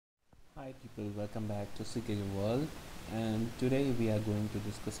Hi people, welcome back to CK World, and today we are going to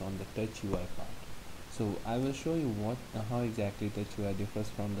discuss on the touchUI part. So I will show you how exactly touchUI differs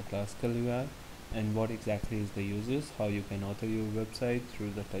from the classical UI and what exactly is the uses, how you can author your website through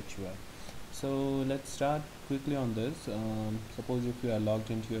the touchUI. So let's start quickly on this. Suppose if you are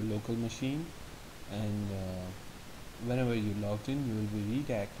logged into your local machine and whenever you logged in you will be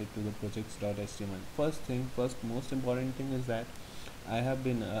redirected to the projects.html. First most important thing is that I have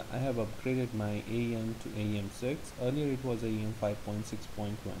upgraded my AEM to AEM6. Earlier it was AEM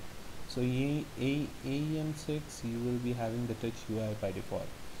 5.6.1. So AEM6 you will be having the touch UI by default.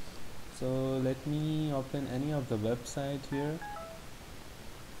 So let me open any of the website here.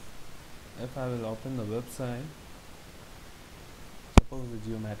 If I will open the website, suppose the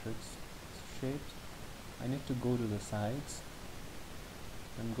geometric shapes, I need to go to the sites.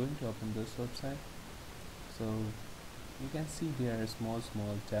 I'm going to open this website. So you can see there are small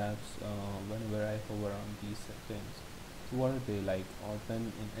tabs whenever I hover on these things. So what are they like?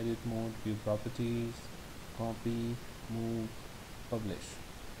 Open in edit mode, view properties, copy, move, publish.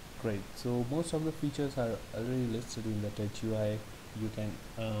 Great. So most of the features are already listed in the touchUI. You can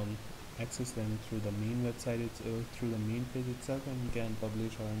access them through the main website, through the main page itself, and you can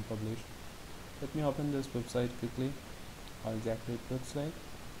publish or unpublish. Let me open this website quickly. How exactly it looks like.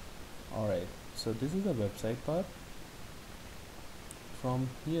 Alright, so this is the website part. From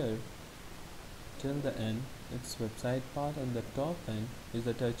here till the end it's website part, and the top end is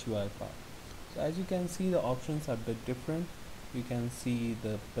the touchUI part. So as you can see, the options are a bit different. You can see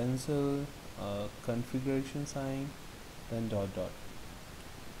the pencil, configuration sign, then dot dot.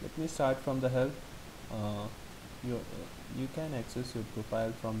 Let me start from the help. You can access your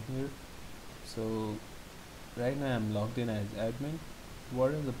profile from here. So right now I'm logged in as admin. What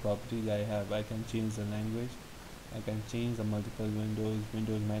are the properties I have? I can change the language, I can change the multiple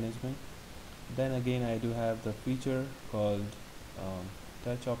windows management. Then again I do have the feature called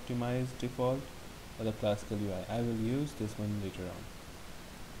touch optimized default or the classical UI. I will use this one later on.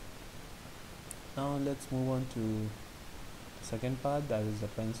 Now let's move on to the second part, that is the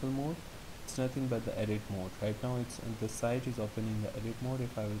pencil mode. It's nothing but the edit mode. Right now the site is open in the edit mode.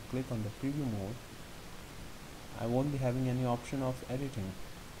 If I will click on the preview mode, I won't be having any option of editing.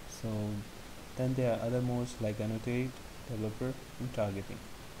 So then there are other modes like annotate, developer, and targeting.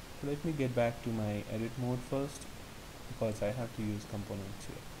 So let me get back to my edit mode first, because I have to use components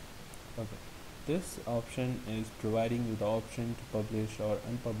here. Okay, this option is providing you the option to publish or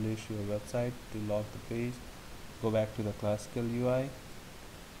unpublish your website, to lock the page, go back to the classical UI.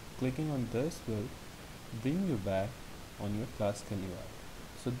 Clicking on this will bring you back on your classical UI.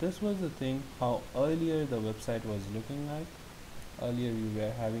 So this was the thing how earlier the website was looking like. Earlier you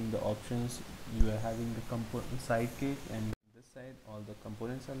were having the options, you were having the sidekick, and this side all the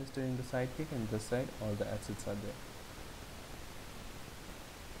components are listed in the sidekick, and this side all the assets are there.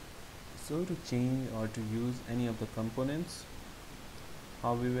 So to change or to use any of the components,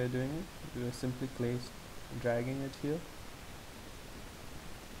 how we were doing it, we were simply dragging it here.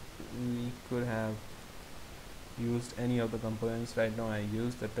 We could have used any of the components. Right now I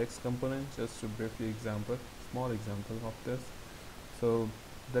used the text component just to briefly small example of this. So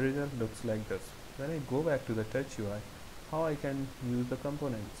the result looks like this. When I go back to the touchUI, how I can use the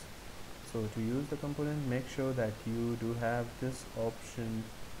components. So to use the component, make sure that you do have this option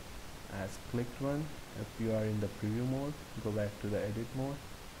as clicked one. If you are in the preview mode, go back to the edit mode,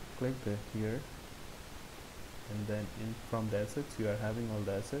 click here, and then from the assets you are having all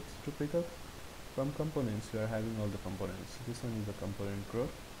the assets to pick up. From components you are having all the components. This one is the component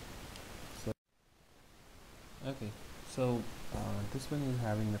group. So okay, so this one is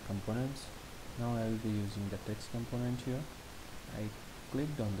having the components. Now I will be using the text component here. I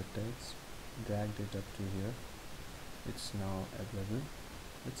clicked on the text, dragged it up to here. It's now available.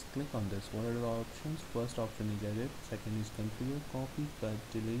 Let's click on this. What are the options? First option is edit, second is configure, copy, cut,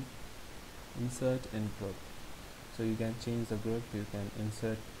 delete, insert, and group. So you can change the group, you can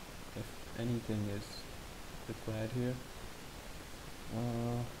insert if anything is required here.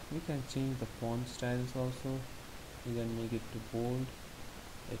 You can change the font styles also. You can make it to bold.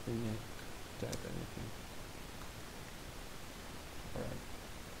 Let me type anything. Alright.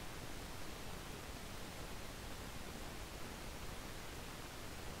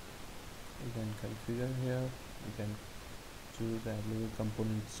 You can configure here. You can choose a little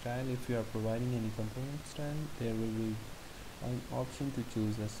component style. If you are providing any component style, there will be an option to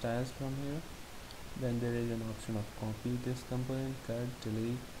choose the styles from here. Then there is an option of copy this component, cut,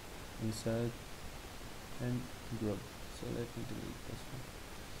 delete, insert, and group. So let me delete this one.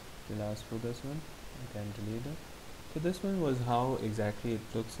 It will ask for this one. I can delete it. So this one was how exactly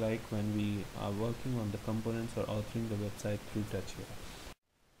it looks like when we are working on the components or authoring the website through touchUI.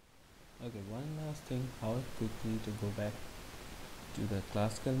 Okay, one last thing, how quickly to go back to the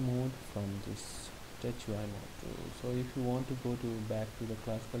classical mode from this touchUI mode. So if you want to go to back to the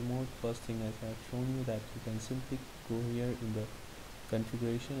classical mode, first thing as I have shown you that you can simply go here in the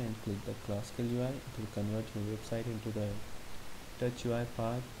configuration and click the classical UI. It will convert your website into the touchUI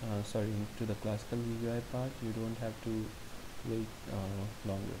part, into the classical UI part. You don't have to wait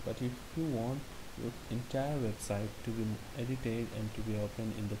longer, but if you want your entire website to be edited and to be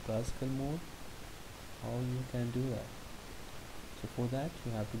open in the classical mode, how you can do that? So for that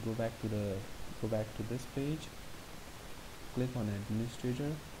you have to go back to this page, click on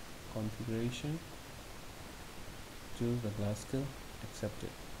administrator, configuration, choose the classical, accept it.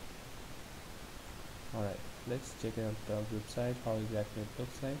 Alright, let's check out the website, how exactly it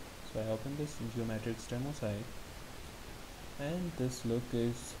looks like. So I open this geometrics demo site, and this look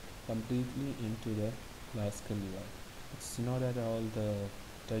is completely into the classical UI. It's not at all the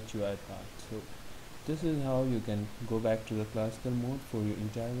touchUI part. So this is how you can go back to the classical mode for your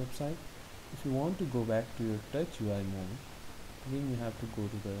entire website. If you want to go back to your touchUI mode, again you have to go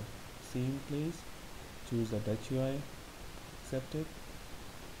to the same place, choose the touchUI, accept it.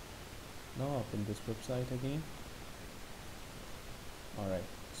 Now open this website again. Alright,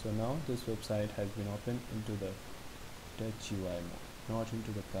 so now this website has been opened into the touchUI mode, not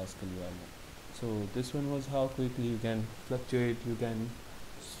into the classical UI mode. So this one was how quickly you can fluctuate, you can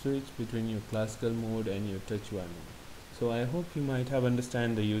switch between your classical mode and your touchUI mode. So I hope you might have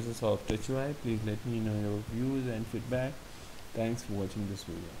understand the uses of touchUI. Please let me know your views and feedback. Thanks for watching this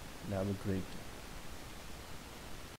video and have a great day.